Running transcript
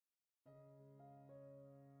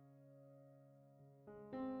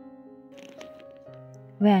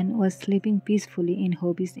Van was sleeping peacefully in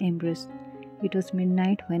Hobie's embrace. It was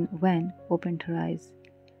midnight when Van opened her eyes.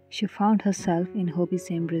 She found herself in Hobie's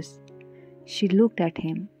embrace. She looked at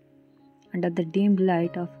him. Under the dim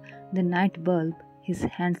light of the night bulb, his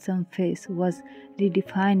handsome face was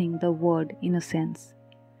redefining the word innocence.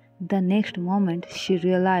 The next moment, she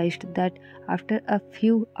realized that after a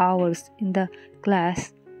few hours in the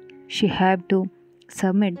class, she had to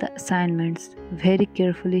submit the assignments. Very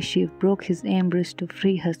carefully, she broke his embrace to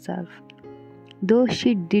free herself. Though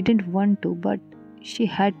she didn't want to, but she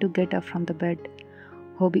had to get up from the bed.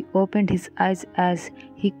 Hobie opened his eyes as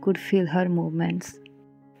he could feel her movements.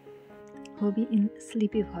 Hobie in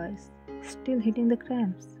sleepy voice, still hitting the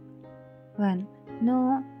cramps. When,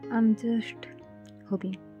 no, I'm just.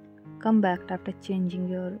 Hobie, come back after changing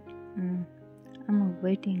your. I'm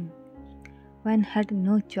waiting. Van had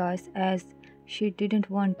no choice as she didn't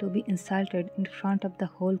want to be insulted in front of the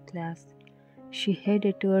whole class. She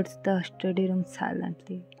headed towards the study room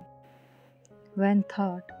silently. Van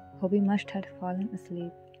thought Hobie must have fallen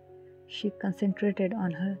asleep. She concentrated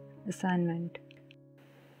on her assignment.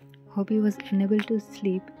 Hobie was unable to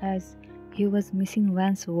sleep as he was missing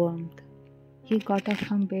Van's warmth. He got up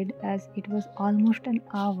from bed as it was almost an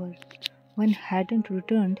hour. Van hadn't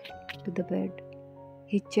returned to the bed.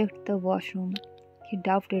 He checked the washroom. He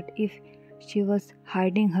doubted if she was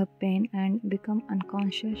hiding her pain and become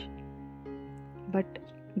unconscious. But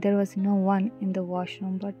there was no one in the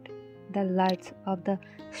washroom, but the lights of the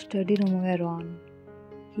study room were on.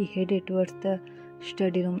 He headed towards the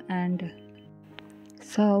study room and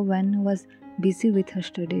saw Van was busy with her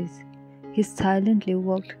studies. He silently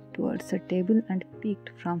walked towards the table and peeked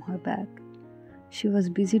from her bag. She was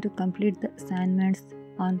busy to complete the assignments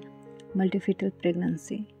on multifetal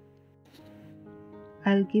pregnancy.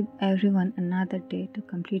 I'll give everyone another day to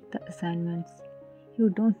complete the assignments. You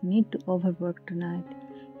don't need to overwork tonight.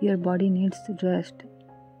 Your body needs rest.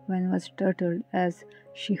 Van was startled as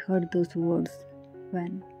she heard those words.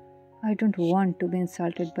 Van, I don't want to be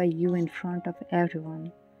insulted by you in front of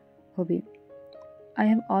everyone. Hobie, I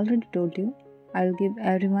have already told you. I'll give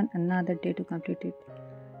everyone another day to complete it.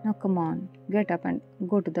 Now come on, get up and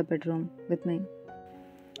go to the bedroom with me.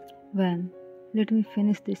 Van, let me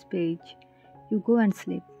finish this page. You go and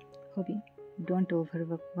sleep. Hobie, don't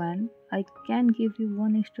overwork, Van. I can give you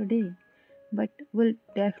one extra day, but will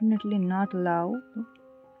definitely not allow.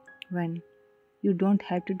 Van, you don't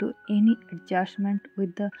have to do any adjustment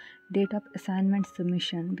with the date of assignment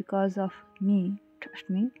submission because of me. Trust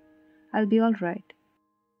me, I'll be alright.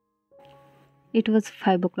 It was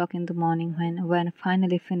 5 o'clock in the morning when Van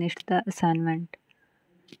finally finished the assignment.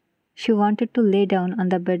 She wanted to lay down on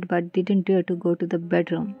the bed but didn't dare to go to the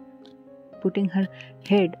bedroom. Putting her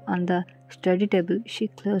head on the study table, she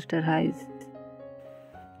closed her eyes.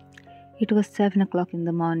 It was 7 o'clock in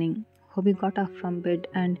the morning. Hobie got up from bed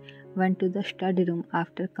and went to the study room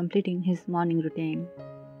after completing his morning routine.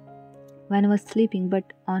 Van was sleeping,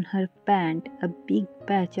 but on her pant, a big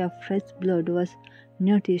patch of fresh blood was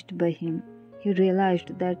noticed by him. He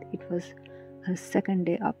realized that it was her second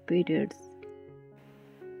day of periods.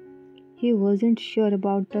 He wasn't sure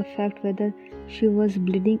about the fact whether she was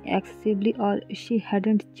bleeding excessively or she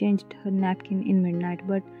hadn't changed her napkin in midnight,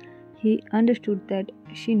 but he understood that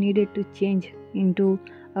she needed to change into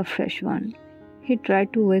a fresh one. He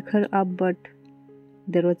tried to wake her up, but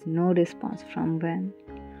there was no response from Van.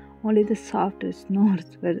 Only the soft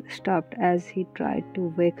snores were stopped as he tried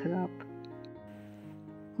to wake her up.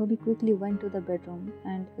 Hobie quickly went to the bedroom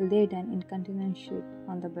and laid an incontinent sheet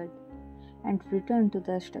on the bed and returned to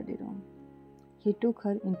the study room. He took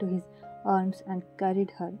her into his arms and carried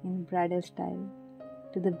her in bridal style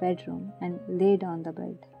to the bedroom and laid on the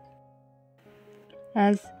bed.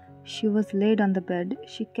 As she was laid on the bed,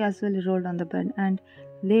 she casually rolled on the bed and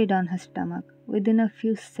laid on her stomach. Within a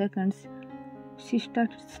few seconds, she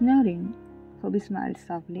started snoring. Hobie smiled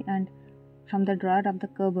softly, and from the drawer of the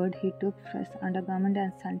cupboard, he took fresh undergarment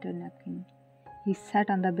and sanitary napkin. He sat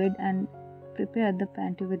on the bed and prepared the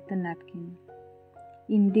panty with the napkin.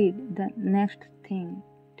 Indeed, the next thing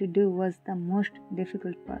to do was the most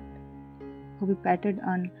difficult part. Hobie patted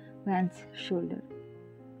on Van's shoulder.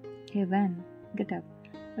 Hey Van, get up.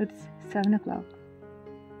 It's 7 o'clock.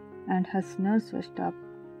 And her snores were stopped.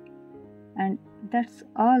 And that's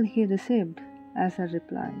all he received as a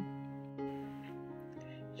reply.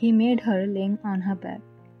 He made her laying on her back,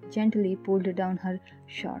 gently pulled down her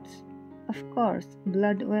shorts. Of course,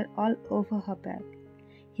 blood were all over her back.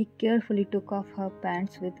 He carefully took off her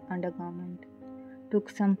pants with undergarment, took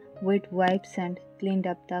some wet wipes and cleaned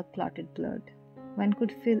up the clotted blood. One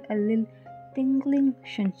could feel a little tingling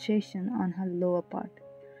sensation on her lower part.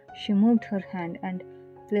 She moved her hand and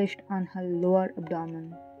placed on her lower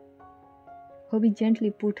abdomen. Hobby gently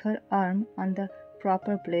put her arm on the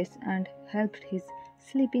proper place and helped his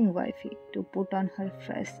sleeping wifey to put on her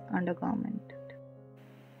fresh undergarment.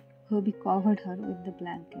 Hobby covered her with the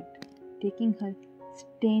blanket. Taking her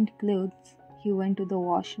stained clothes, he went to the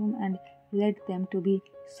washroom and let them to be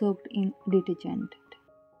soaked in detergent.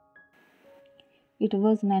 It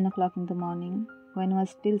was 9 o'clock in the morning. Gwen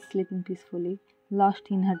was still sleeping peacefully, lost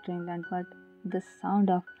in her dreamland, but the sound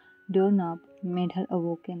of doorknob made her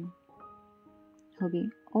awoken. Hobby,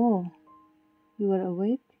 oh, you are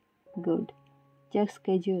awake? Good. Check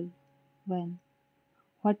schedule. When?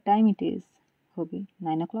 What time it is? Hobby,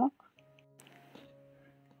 9 o'clock?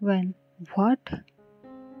 When? What?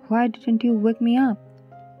 Why didn't you wake me up?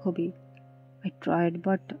 Hobby, I tried,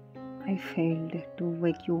 but I failed to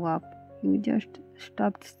wake you up. You just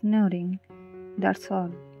stopped snoring. That's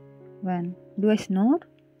all. When? Do I snore?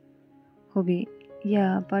 Hobby,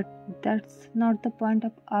 yeah, but that's not the point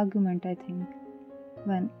of argument, I think.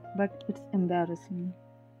 When? But it's embarrassing.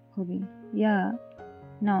 Hobby, yeah.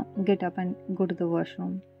 Now get up and go to the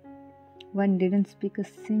washroom. One didn't speak a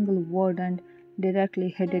single word and directly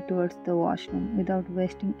headed towards the washroom without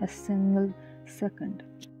wasting a single second.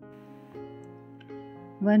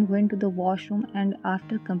 One went to the washroom and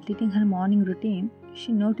after completing her morning routine,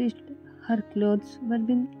 she noticed her clothes were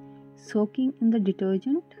been soaking in the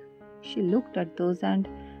detergent. She looked at those and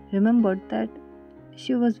remembered that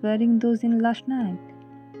she was wearing those in last night.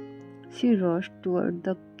 She rushed toward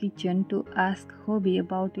the kitchen to ask Hobby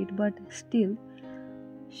about it, but still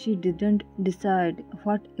she didn't decide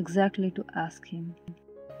what exactly to ask him.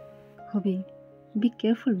 Hobby, be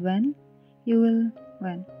careful when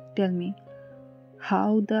tell me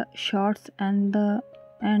how the shorts and the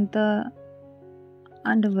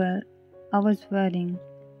underwear I was wearing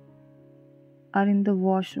are in the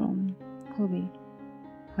washroom. Hobby,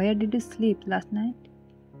 where did you sleep last night?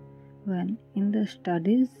 When in the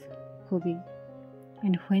studies. Hobby,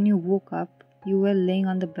 and when you woke up, you were laying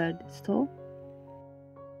on the bed, so?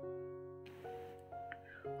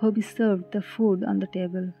 Hobby served the food on the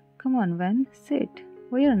table. Come on, Van, sit.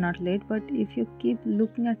 We are not late, but if you keep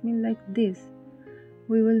looking at me like this,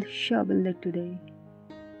 we will sure be late today.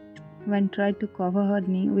 Van tried to cover her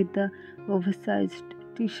knee with the oversized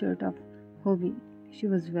t-shirt of Hobby she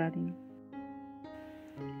was wearing.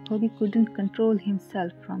 Hobby couldn't control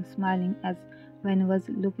himself from smiling as Van was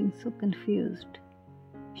looking so confused.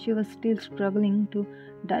 She was still struggling to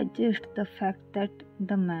digest the fact that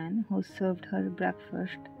the man who served her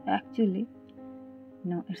breakfast actually.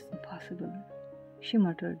 No, it's impossible. She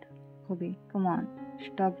muttered. Hobby, come on,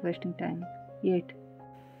 stop wasting time. Yet.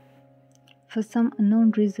 For some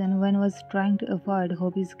unknown reason, Van was trying to avoid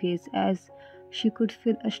Hobby's gaze as she could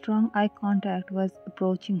feel a strong eye contact was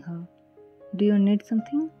approaching her. Do you need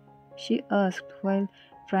something? She asked while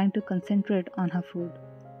trying to concentrate on her food.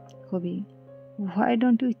 Hobby, why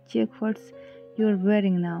don't you check what you're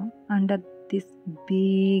wearing now under this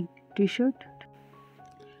big t-shirt?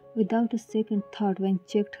 Without a second thought, Van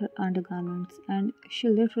checked her undergarments and she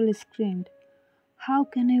literally screamed, how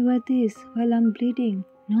can I wear this while I'm bleeding?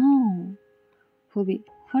 No! Hobby,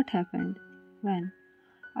 what happened? Van,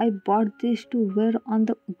 I bought this to wear on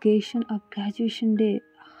the occasion of graduation day.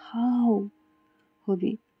 How?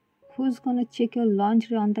 Hobby, who's gonna check your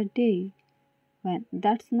lingerie on that day? Well,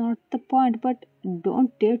 that's not the point, but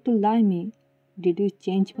don't dare to lie me. Did you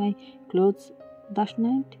change my clothes last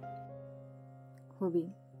night? Hobby,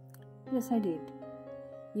 yes I did.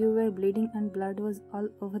 You were bleeding and blood was all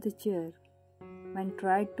over the chair. When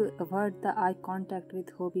tried to avoid the eye contact with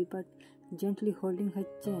Hobby, but gently holding her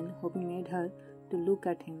chin, Hobby made her to look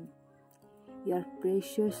at him. Your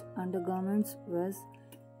precious undergarments was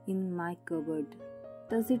in my cupboard.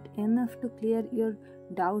 Does it enough to clear your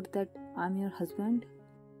doubt that I'm your husband?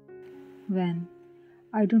 Van,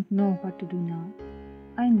 I don't know what to do now.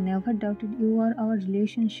 I never doubted you or our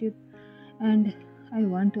relationship and I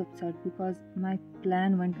want to upset because my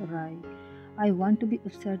plan went awry. I want to be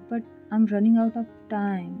upset but I'm running out of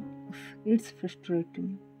time. It's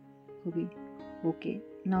frustrating. Hobby, okay,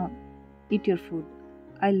 now eat your food.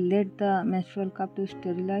 I'll let the menstrual cup to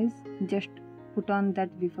sterilize. Just put on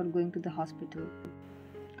that before going to the hospital.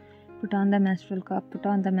 Put on the menstrual cup, put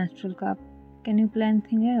on the menstrual cup. Can you play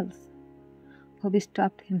anything else? Hobby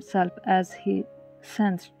stopped himself as he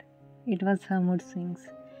sensed it was her mood swings,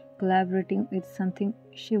 collaborating with something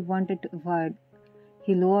she wanted to avoid.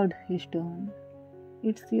 He lowered his tone.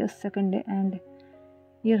 It's your second day and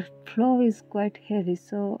your flow is quite heavy,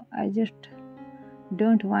 so I just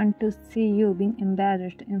don't want to see you being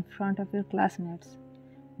embarrassed in front of your classmates.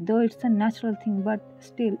 Though it's a natural thing, but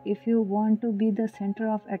still, if you want to be the center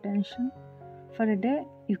of attention for a day,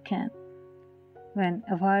 you can. When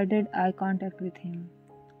avoided eye contact with him.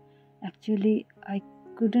 Actually, I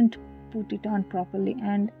couldn't put it on properly,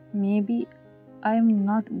 and maybe I'm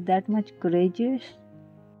not that much courageous.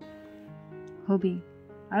 Hobby,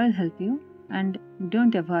 I will help you, and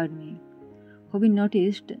don't avoid me. Hobby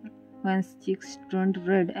noticed Van's cheeks turned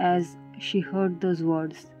red as she heard those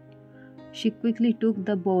words. She quickly took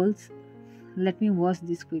the bowls. Let me wash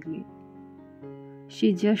this quickly.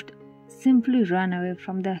 She just simply ran away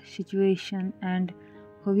from the situation, and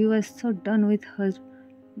Hobby was so done with her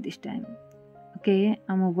this time. Okay,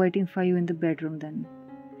 I'm waiting for you in the bedroom then.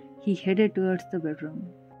 He headed towards the bedroom.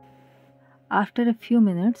 After a few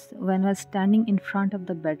minutes, Van was standing in front of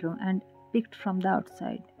the bedroom and peeked from the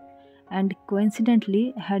outside, and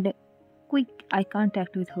coincidentally had a quick eye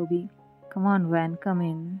contact with Hobie. Come on, Van, come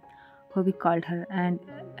in. Hobie called her, and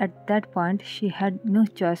at that point, she had no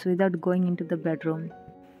choice without going into the bedroom.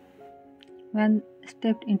 Van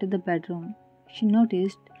stepped into the bedroom. She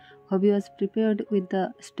noticed Hobie was prepared with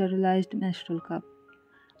the sterilized menstrual cup.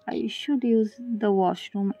 I should use the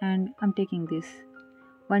washroom, and I'm taking this.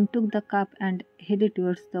 One took the cup and headed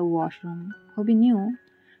towards the washroom. Hobie knew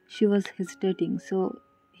she was hesitating, so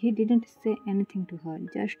he didn't say anything to her,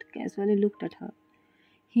 just casually looked at her.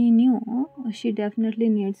 He knew she definitely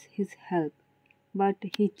needs his help, but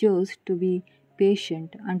he chose to be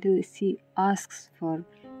patient until she asks for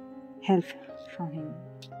help from him.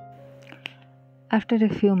 After a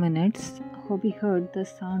few minutes, Hobie heard the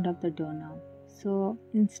sound of the door now. So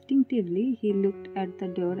instinctively he looked at the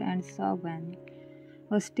door and saw Van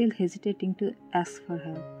was still hesitating to ask for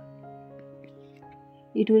help.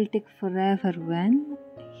 It will take forever when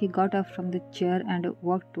he got up from the chair and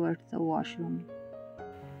walked towards the washroom.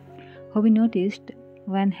 Hobie noticed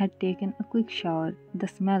Van had taken a quick shower. The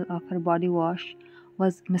smell of her body wash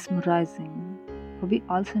was mesmerizing. Hobie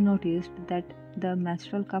also noticed that the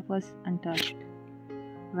menstrual cup was untouched.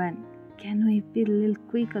 Van, can we be a little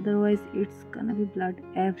quick, otherwise it's gonna be blood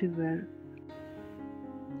everywhere.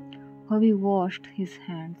 Hobie washed his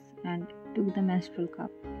hands and took the menstrual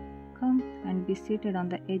cup. Come and be seated on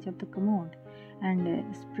the edge of the commode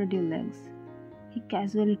and spread your legs. He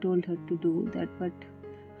casually told her to do that, but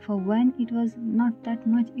for Van it was not that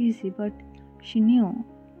much easy, but she knew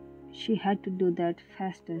she had to do that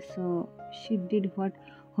faster, so she did what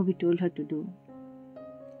Hobie told her to do.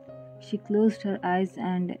 She closed her eyes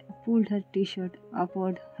and pulled her t-shirt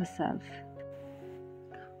upward herself.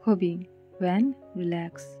 Hobie, Van,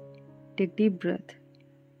 relax. Take deep breath.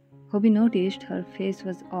 Hobie noticed her face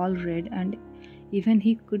was all red, and even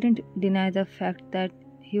he couldn't deny the fact that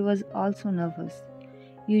he was also nervous.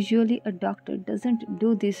 Usually a doctor doesn't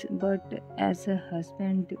do this, but as a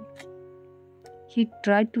husband, he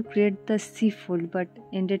tried to create the seafold but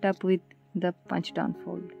ended up with the punch down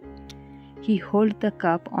fold. He held the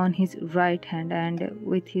cup on his right hand, and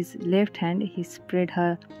with his left hand he spread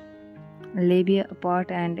her labia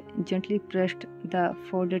apart and gently pressed the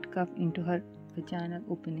folded cup into her vaginal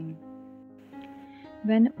opening.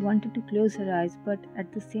 Van wanted to close her eyes, but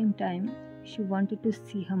at the same time, she wanted to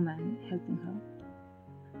see her man helping her.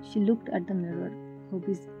 She looked at the mirror.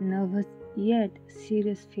 Hobie's nervous yet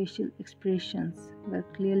serious facial expressions were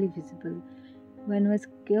clearly visible. Van was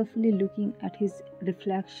carefully looking at his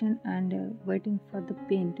reflection and waiting for the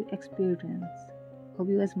pain to experience.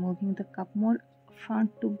 Hobie was moving the cup more front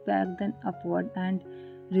to back than upward and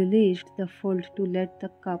released the fold to let the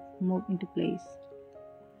cup move into place.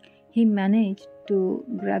 He managed to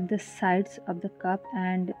grab the sides of the cup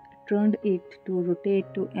and turned it to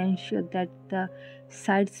rotate to ensure that the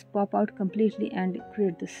sides pop out completely and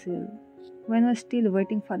create the seal. Van was still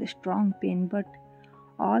waiting for the strong pain, but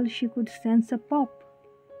all she could sense a pop.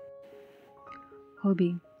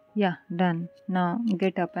 Hobie, yeah, done. Now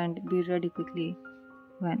get up and be ready quickly.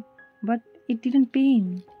 Van, but it didn't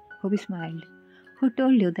pain. Hobie smiled. Who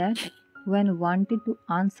told you that? Van wanted to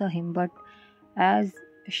answer him, but as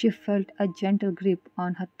she felt a gentle grip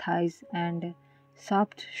on her thighs and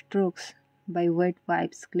soft strokes by wet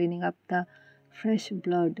wipes cleaning up the fresh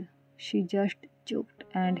blood, she just choked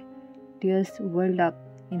and tears welled up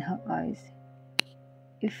in her eyes.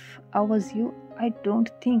 If I was you, I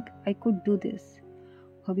don't think I could do this.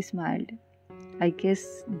 Hobie smiled. I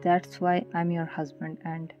guess that's why I'm your husband,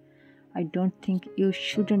 and I don't think you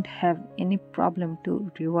shouldn't have any problem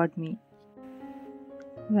to reward me.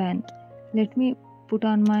 Van, let me put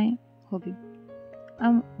on my Hobie.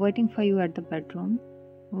 I'm waiting for you at the bedroom.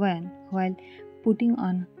 Van, while putting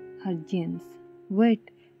on her jeans.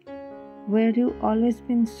 Wait, were you always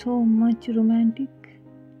been so much romantic?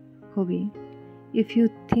 Hobie, If you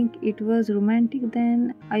think it was romantic,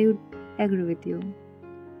 then I would agree with you.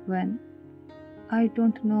 When I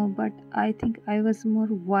don't know, but I think I was more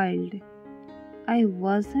wild. I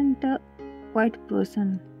wasn't a quiet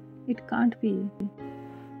person. It can't be.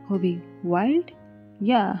 Hobby, wild?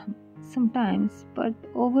 Yeah, sometimes, but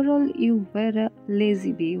overall, you were a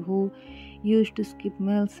lazy bee who used to skip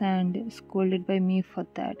meals and scolded by me for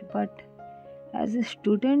that. But as a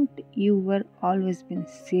student, you were always been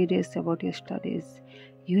serious about your studies.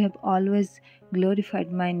 You have always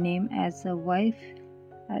glorified my name as a wife,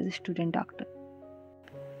 as a student doctor.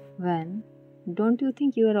 When? Don't you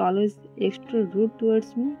think you are always extra rude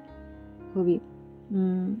towards me? Hobby.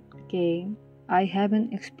 Okay, I have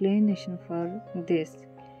an explanation for this.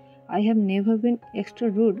 I have never been extra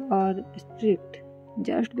rude or strict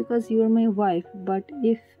just because you are my wife, but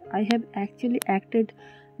if I have actually acted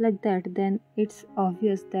like that, then it's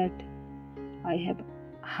obvious that I have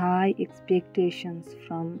high expectations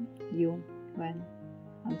from you when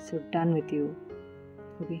I'm so done with you.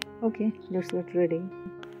 Okay, let's get ready.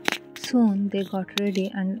 Soon they got ready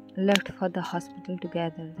and left for the hospital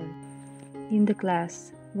together. In the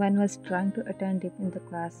class, one was trying to attend it in the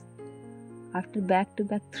class. After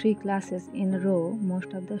back-to-back 3 classes in a row,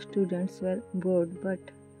 most of the students were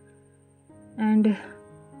bored, and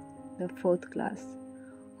the fourth class,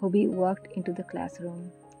 Hobby walked into the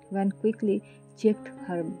classroom. Van quickly checked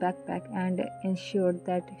her backpack and ensured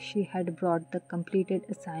that she had brought the completed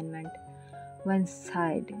assignment. Van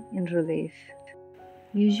sighed in relief.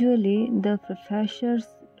 Usually, the professors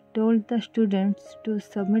told the students to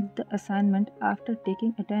submit the assignment after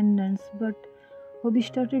taking attendance, but we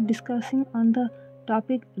started discussing on the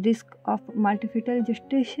topic risk of multifetal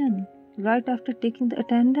gestation right after taking the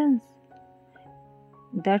attendance.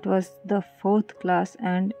 That was the fourth class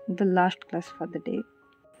and the last class for the day.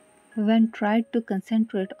 Wen tried to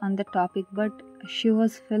concentrate on the topic, but she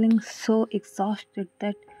was feeling so exhausted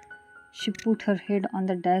that she put her head on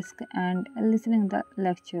the desk and listening the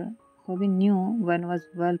lecture. Hobby knew Wen was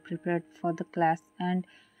well prepared for the class, and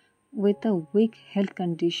with a weak health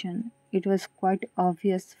condition, it was quite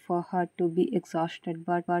obvious for her to be exhausted,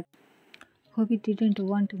 but Hobby didn't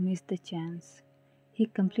want to miss the chance. He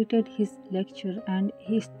completed his lecture and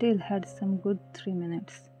he still had some good 3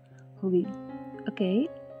 minutes. Hobby. Okay,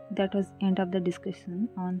 that was end of the discussion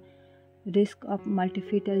on risk of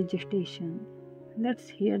multifetal gestation. Let's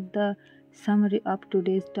hear the summary of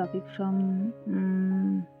today's topic from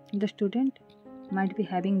the student. Might be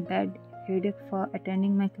having bad headache for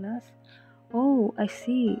attending my class. Oh, I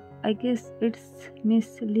see. I guess it's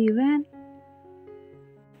Miss Lee Van.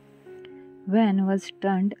 Van was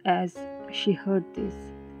stunned as she heard this.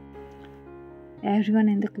 Everyone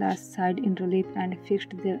in the class sighed in relief and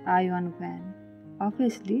fixed their eye on Van.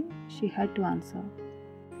 Obviously, she had to answer.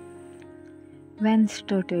 Van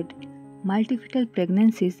started. Multifetal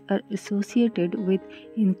pregnancies are associated with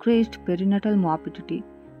increased perinatal morbidity,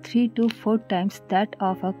 3 to 4 times that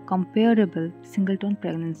of a comparable singleton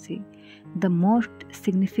pregnancy. The most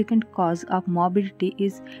significant cause of morbidity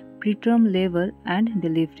is preterm labor and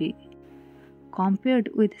delivery. Compared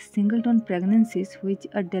with singleton pregnancies, which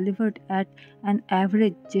are delivered at an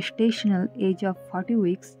average gestational age of 40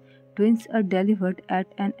 weeks, twins are delivered at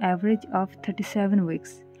an average of 37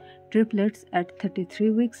 weeks, triplets at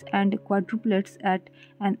 33 weeks, and quadruplets at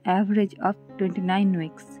an average of 29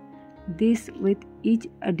 weeks. This, with each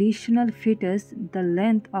additional fetus, the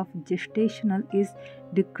length of gestational is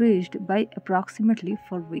decreased by approximately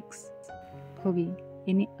 4 weeks. Hobby.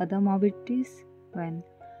 Any other morbidities? When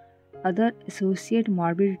other associated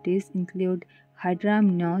morbidities include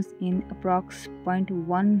hydramnios in approx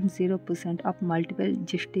 0.10% of multiple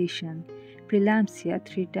gestation, preeclampsia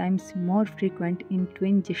 3 times more frequent in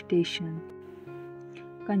twin gestation,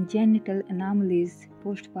 congenital anomalies,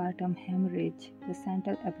 postpartum hemorrhage,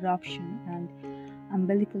 placental abruption, and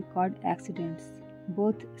umbilical cord accidents.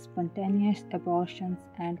 Both spontaneous abortions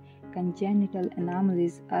and congenital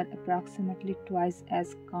anomalies are approximately twice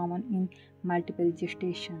as common in multiple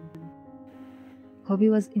gestation. Hobby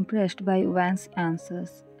was impressed by Van's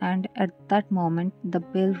answers, and at that moment the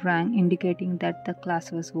bell rang indicating that the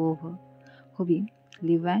class was over. Hobby,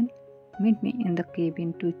 leave Van, meet me in the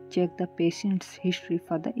cabin to check the patient's history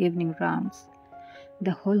for the evening rounds.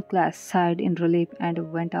 The whole class sighed in relief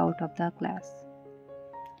and went out of the class,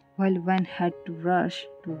 while Van had to rush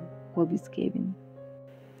to Hobby's cabin.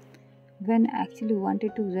 Van actually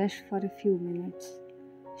wanted to rest for a few minutes.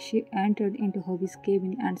 She entered into Hobby's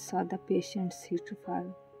cabin and saw the patient's history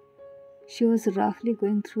file. She was roughly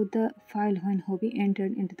going through the file when Hobby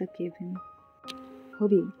entered into the cabin.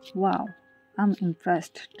 Hobby, wow, I'm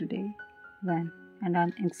impressed today, Van, and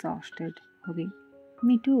I'm exhausted. Hobby,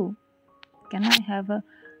 Me too. Can I have a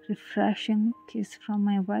refreshing kiss from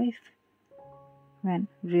my wife? When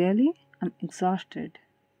really? I'm exhausted.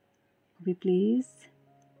 Hobby, please.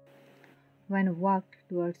 When walked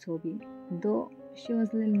towards Hobby, though she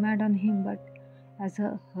was a little mad on him, but as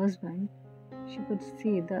her husband, she could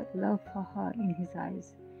see the love for her in his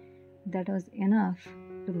eyes. That was enough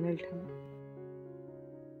to melt her.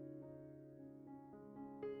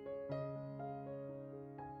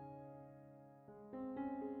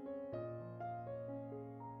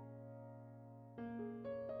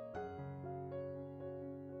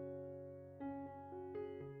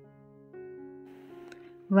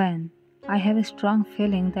 When I have a strong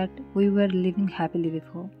feeling that we were living happily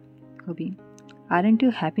before. Hobby, aren't you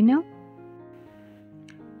happy now?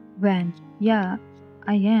 When, yeah,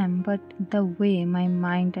 I am, but the way my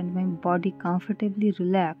mind and my body comfortably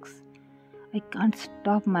relax, I can't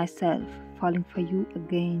stop myself falling for you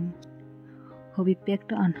again. Hobby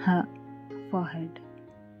pecked on her forehead.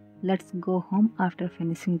 Let's go home after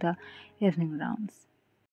finishing the evening rounds.